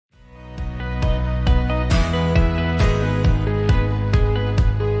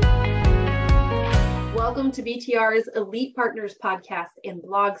welcome to BTR's Elite Partners podcast and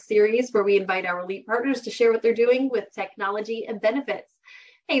blog series, where we invite our elite partners to share what they're doing with technology and benefits.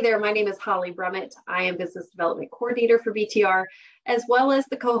 Hey there, my name is Holly Brummett. I am Business Development Coordinator for BTR, as well as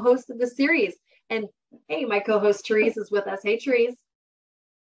the co-host of the series. And hey, my co-host Therese is with us. Hey, Therese.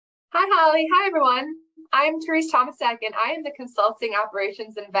 Hi, Holly. Hi, everyone. I'm Therese Tomasek, and I am the Consulting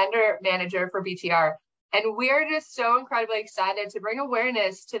Operations and Vendor Manager for BTR. And we're just so incredibly excited to bring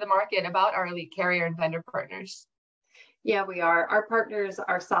awareness to the market about our elite carrier and vendor partners. Yeah, we are. Our partners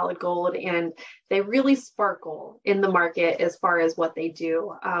are solid gold, and they really sparkle in the market as far as what they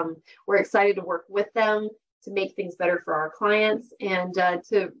do. We're excited to work with them to make things better for our clients and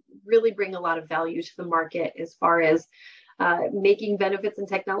to really bring a lot of value to the market as far as making benefits and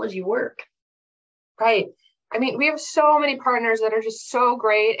technology work. Right. I mean, we have so many partners that are just so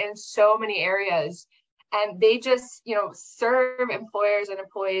great in so many areas. And they just, serve employers and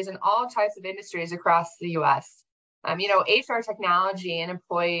employees in all types of industries across the U.S. HR technology and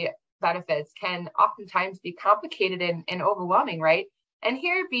employee benefits can oftentimes be complicated and overwhelming, right? And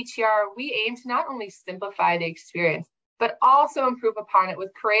here at BTR, we aim to not only simplify the experience, but also improve upon it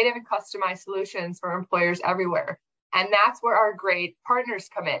with creative and customized solutions for employers everywhere. And that's where our great partners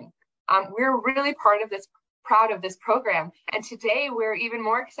come in. We're really proud of this program. And today we're even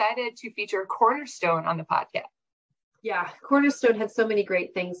more excited to feature Cornerstone on the podcast. Yeah, Cornerstone had so many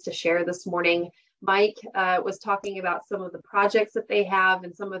great things to share this morning. Mike was talking about some of the projects that they have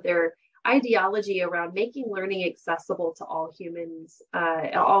and some of their ideology around making learning accessible to all humans,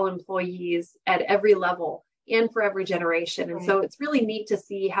 all employees at every level and for every generation. And so it's really neat to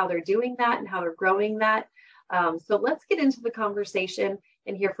see how they're doing that and how they're growing that. So let's get into the conversation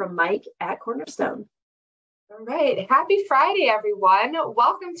and hear from Mike at Cornerstone. All right. Happy Friday, everyone.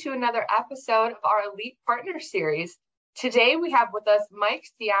 Welcome to another episode of our Elite Partner Series. Today, we have with us Mike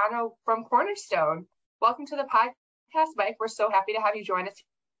Ciano from Cornerstone. Welcome to the podcast, Mike. We're so happy to have you join us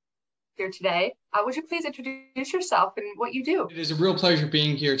here today. Would you please introduce yourself and what you do? It is a real pleasure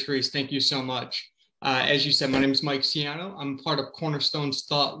being here, Therese. Thank you so much. As you said, my name is Mike Ciano. I'm part of Cornerstone's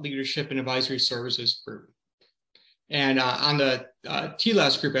Thought Leadership and Advisory Services group. And on the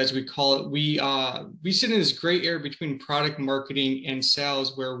TLAS group, as we call it, we sit in this gray area between product marketing and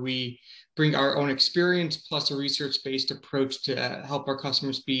sales, where we bring our own experience plus a research-based approach to help our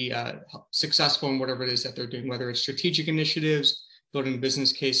customers be successful in whatever it is that they're doing, whether it's strategic initiatives, building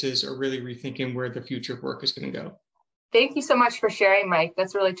business cases, or really rethinking where the future of work is going to go. Thank you so much for sharing, Mike.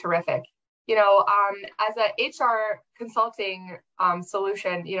 That's really terrific. As a HR consulting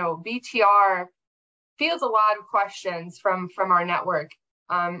solution, BTR fields a lot of questions from our network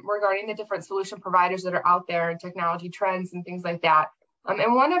regarding the different solution providers that are out there and technology trends and things like that.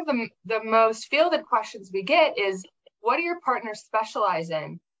 And one of the most fielded questions we get is, what do your partners specialize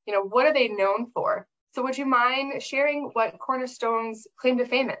in? What are they known for? So would you mind sharing what Cornerstone's claim to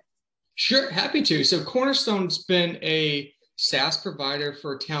fame is? Sure, happy to. So Cornerstone's been a SaaS provider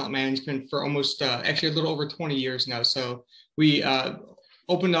for talent management for almost actually a little over 20 years now. So we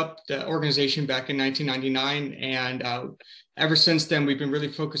opened up the organization back in 1999, and ever since then, we've been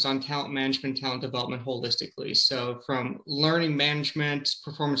really focused on talent management, talent development holistically. So from learning management,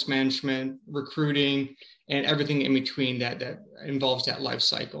 performance management, recruiting, and everything in between that involves that life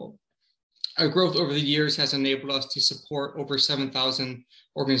cycle. Our growth over the years has enabled us to support over 7,000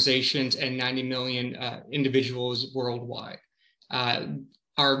 organizations and 90 million individuals worldwide.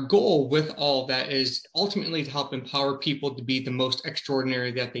 Our goal with all that is ultimately to help empower people to be the most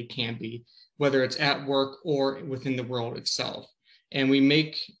extraordinary that they can be, whether it's at work or within the world itself. And we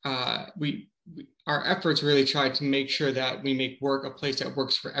make our efforts really try to make sure that we make work a place that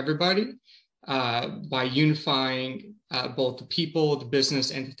works for everybody by unifying both the people, the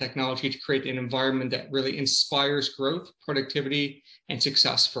business, and the technology to create an environment that really inspires growth, productivity, and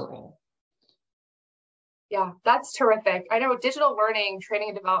success for all. Yeah, that's terrific. I know digital learning, training,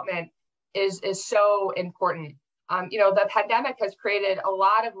 and development is so important. The pandemic has created a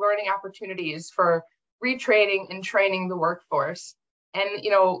lot of learning opportunities for retraining and training the workforce. And,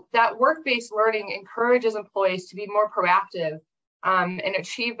 that work-based learning encourages employees to be more proactive and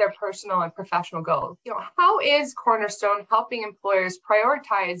achieve their personal and professional goals. How is Cornerstone helping employers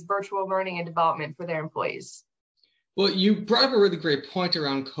prioritize virtual learning and development for their employees? Well, you brought up a really great point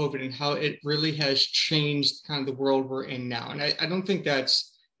around COVID and how it really has changed kind of the world we're in now. And I don't think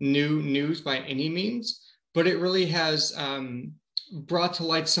that's new news by any means, but it really has brought to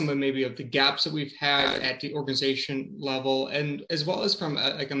light some of maybe of the gaps that we've had at the organization level, and as well as from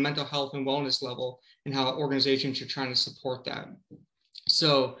a mental health and wellness level, and how organizations are trying to support that.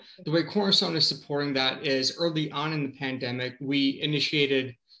 So the way Cornerstone is supporting that is early on in the pandemic, we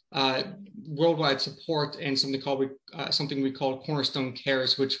initiated worldwide support and something we called Cornerstone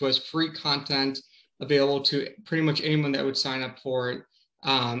Cares, which was free content available to pretty much anyone that would sign up for it,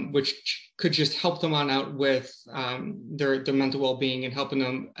 which could just help them on out with their mental well-being and helping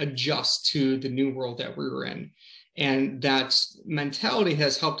them adjust to the new world that we were in. And that mentality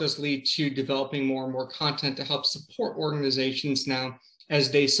has helped us lead to developing more and more content to help support organizations now as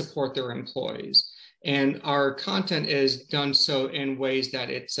they support their employees. And our content is done so in ways that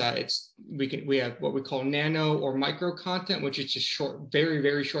we have what we call nano or micro content, which is just short, very,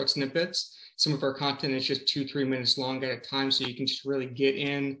 very short snippets. Some of our content is just 2-3 minutes long at a time, so you can just really get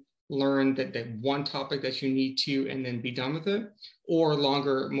in, learn that one topic that you need to, and then be done with it, or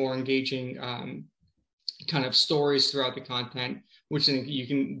longer, more engaging kind of stories throughout the content, which then you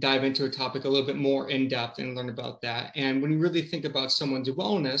can dive into a topic a little bit more in depth and learn about that. And when you really think about someone's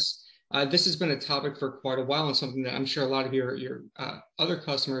wellness, this has been a topic for quite a while, and something that I'm sure a lot of your other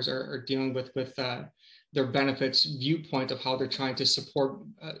customers are dealing with their benefits viewpoint of how they're trying to support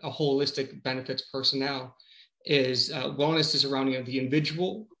a holistic benefits personnel. Is wellness is around the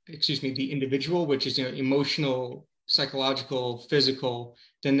individual, which is emotional, psychological, physical.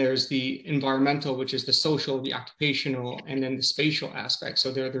 Then there's the environmental, which is the social, the occupational, and then the spatial aspects.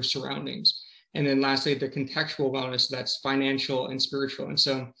 So they're their surroundings. And then lastly, the contextual wellness, that's financial and spiritual. And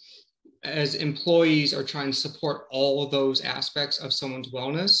so as employees are trying to support all of those aspects of someone's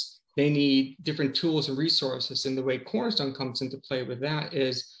wellness, they need different tools and resources. And the way Cornerstone comes into play with that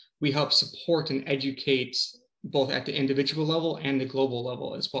is we help support and educate both at the individual level and the global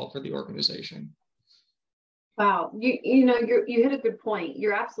level as well for the organization. Wow, you hit a good point.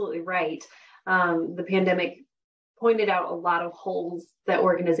 You're absolutely right. The pandemic pointed out a lot of holes that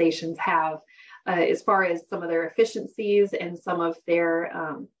organizations have as far as some of their efficiencies and some of their,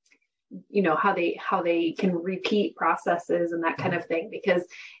 how they can repeat processes and that kind of thing, because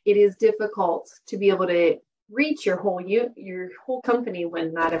it is difficult to be able to reach your whole company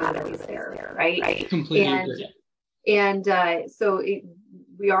when not everybody's there, right? I completely agree. And so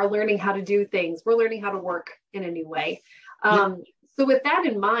we are learning how to do things. We're learning how to work in a new way. So with that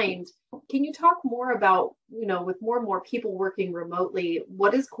in mind, can you talk more about, with more and more people working remotely,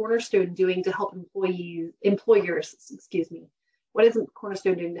 what is Cornerstone doing to help employers, what is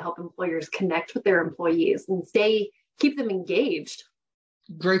Cornerstone doing to help employers connect with their employees and keep them engaged?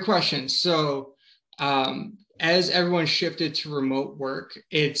 Great question. So as everyone shifted to remote work,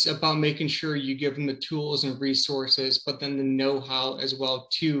 it's about making sure you give them the tools and resources, but then the know-how as well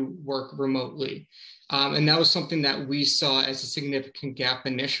to work remotely. And that was something that we saw as a significant gap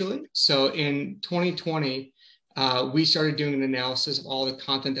initially. So in 2020, we started doing an analysis of all the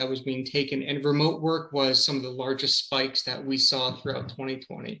content that was being taken, and remote work was some of the largest spikes that we saw throughout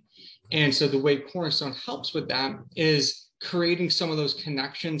 2020. And so the way Cornerstone helps with that is creating some of those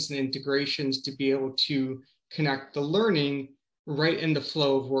connections and integrations to be able to connect the learning right in the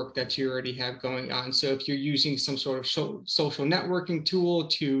flow of work that you already have going on. So if you're using some sort of social networking tool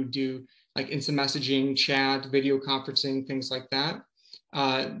to do like instant messaging, chat, video conferencing, things like that,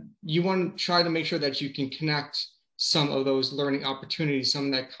 you want to try to make sure that you can connect some of those learning opportunities, some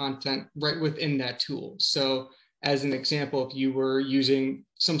of that content right within that tool. So as an example, if you were using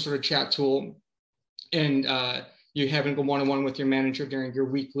some sort of chat tool and you're having a one-on-one with your manager during your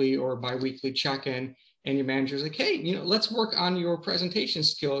weekly or bi-weekly check-in, and your manager's like, hey, let's work on your presentation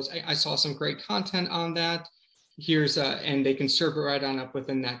skills. I saw some great content on that. And they can serve it right on up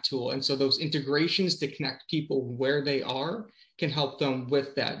within that tool. And so those integrations to connect people where they are can help them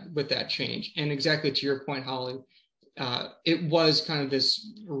with that change. And exactly to your point, Holly, it was kind of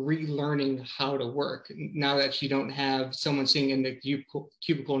this relearning how to work. Now that you don't have someone sitting in the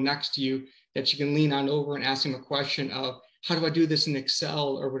cubicle next to you that you can lean on over and ask them a question of, how do I do this in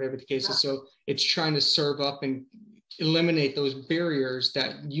Excel or whatever the case is? So it's trying to serve up and eliminate those barriers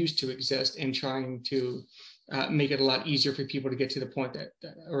that used to exist and trying to make it a lot easier for people to get to the point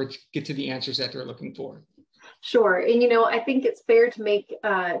or get to the answers that they're looking for. Sure. And, I think it's fair to make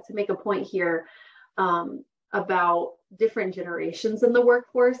a point here about different generations in the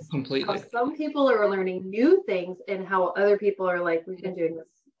workforce. Completely. How some people are learning new things and how other people are like, we've been doing this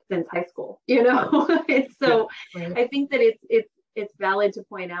since high school, And so right. I think that it's valid to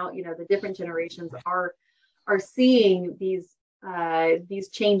point out, the different generations are seeing these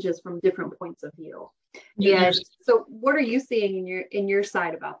changes from different points of view. And so what are you seeing in your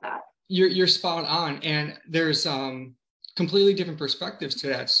side about that? You're spot on. And there's completely different perspectives to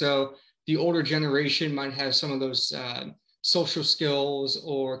that. So the older generation might have some of those social skills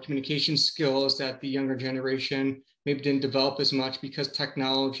or communication skills that the younger generation maybe didn't develop as much because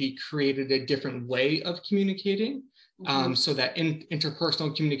technology created a different way of communicating. so that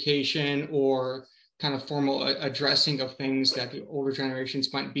interpersonal communication or kind of formal addressing of things that the older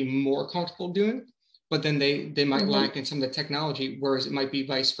generations might be more comfortable doing, but then they might lack in some of the technology, whereas it might be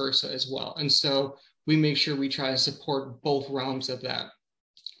vice versa as well. And so we make sure we try to support both realms of that.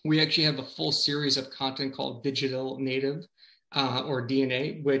 We actually have a full series of content called Digital Native or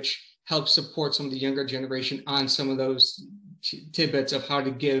DNA, which helps support some of the younger generation on some of those tidbits of how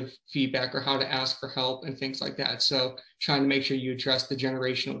to give feedback or how to ask for help and things like that. So trying to make sure you address the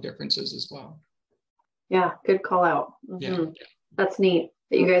generational differences as well. Yeah, good call out. Yeah. That's neat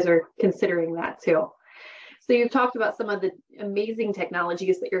that you guys are considering that too. So you've talked about some of the amazing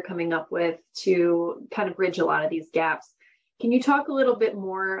technologies that you're coming up with to kind of bridge a lot of these gaps. Can you talk a little bit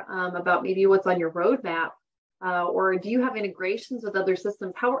more about maybe what's on your roadmap? Or do you have integrations with other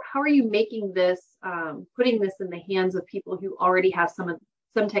systems? How are you making this, putting this in the hands of people who already have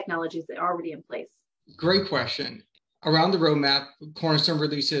some technologies that are already in place? Great question. Around the roadmap, Cornerstone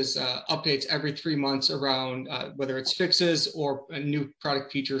releases updates every 3 months around whether it's fixes or new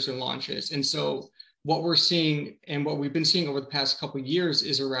product features and launches. And so what we're seeing and what we've been seeing over the past couple of years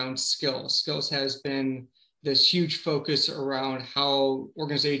is around skills. Skills has been this huge focus around how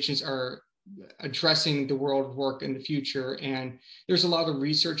organizations are addressing the world of work in the future. And there's a lot of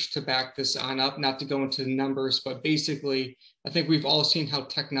research to back this on up, not to go into the numbers, but basically, I think we've all seen how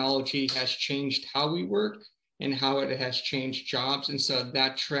technology has changed how we work and how it has changed jobs. And so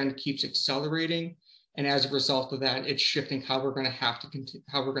that trend keeps accelerating. And as a result of that, it's shifting how we're going to have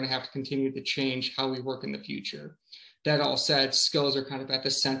to continue to change how we work in the future. That all said, skills are kind of at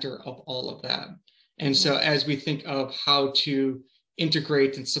the center of all of that. And so as we think of how to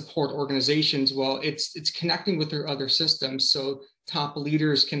integrate and support organizations, well, it's connecting with their other systems. So top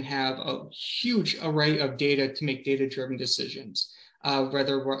leaders can have a huge array of data to make data-driven decisions,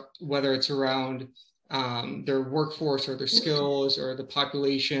 whether it's around their workforce or their skills or the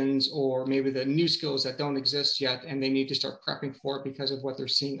populations, or maybe the new skills that don't exist yet and they need to start prepping for it because of what they're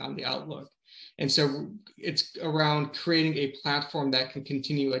seeing on the outlook. And so it's around creating a platform that can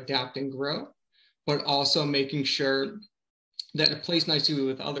continue to adapt and grow, but also making sure that it plays nicely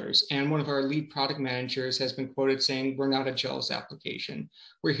with others. And one of our lead product managers has been quoted saying, "We're not a jealous application.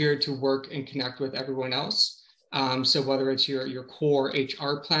 We're here to work and connect with everyone else." So whether it's your core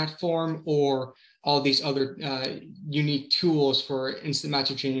HR platform or all these other unique tools for instant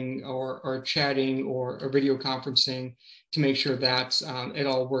messaging or chatting or video conferencing, to make sure that it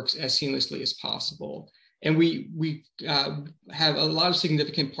all works as seamlessly as possible. And we have a lot of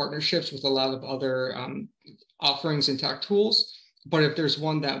significant partnerships with a lot of other offerings and tech tools. But if there's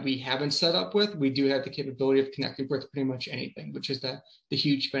one that we haven't set up with, we do have the capability of connecting with pretty much anything, which is the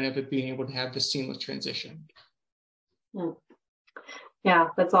huge benefit of being able to have the seamless transition. Yeah,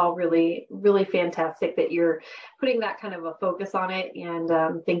 that's all really, really fantastic that you're putting that kind of a focus on it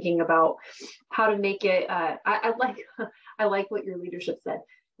and thinking about how to make it. I like what your leadership said.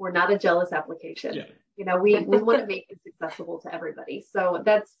 We're not a jealous application. Yeah. You know, we want to make this accessible to everybody. So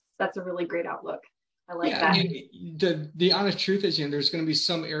that's a really great outlook. I like that. The honest truth is, there's going to be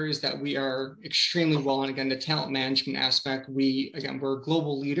some areas that we are extremely well in. Again, the talent management aspect, we're a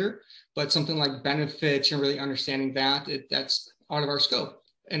global leader, but something like benefits and really understanding that's out of our scope,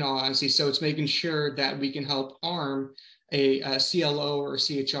 in all honesty. So it's making sure that we can help arm a CLO or a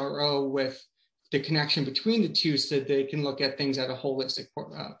CHRO with the connection between the two, so that they can look at things at a holistic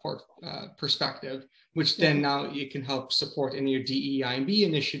perspective, which then now you can help support any of your DEI&B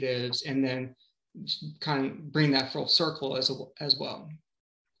initiatives, and then kind of bring that full circle as well.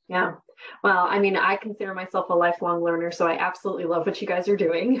 Yeah. Well, I mean, I consider myself a lifelong learner, so I absolutely love what you guys are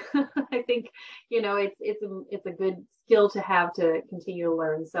doing. I think, it's a good skill to have to continue to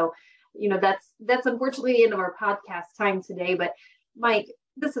learn. So, that's unfortunately the end of our podcast time today. But Mike,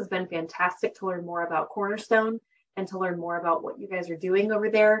 this has been fantastic to learn more about Cornerstone and to learn more about what you guys are doing over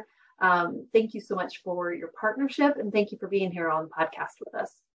there. Thank you so much for your partnership, and thank you for being here on the podcast with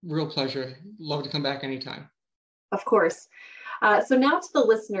us. Real pleasure. Love to come back anytime. Of course. So now to the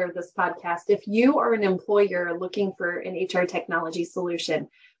listener of this podcast, if you are an employer looking for an HR technology solution,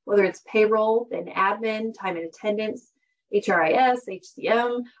 whether it's payroll, then admin, time and attendance, HRIS,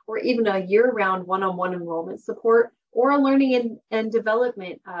 HCM, or even a year-round one-on-one enrollment support, or a learning and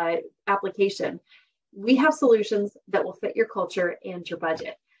development application, we have solutions that will fit your culture and your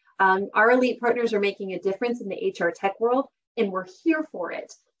budget. Our elite partners are making a difference in the HR tech world, and we're here for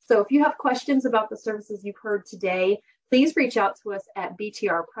it. So if you have questions about the services you've heard today, please reach out to us at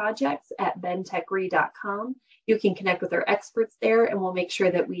btrprojects@bentechre.com. You can connect with our experts there, and we'll make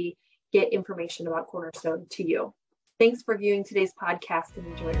sure that we get information about Cornerstone to you. Thanks for viewing today's podcast, and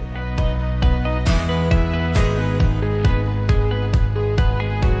enjoy your day.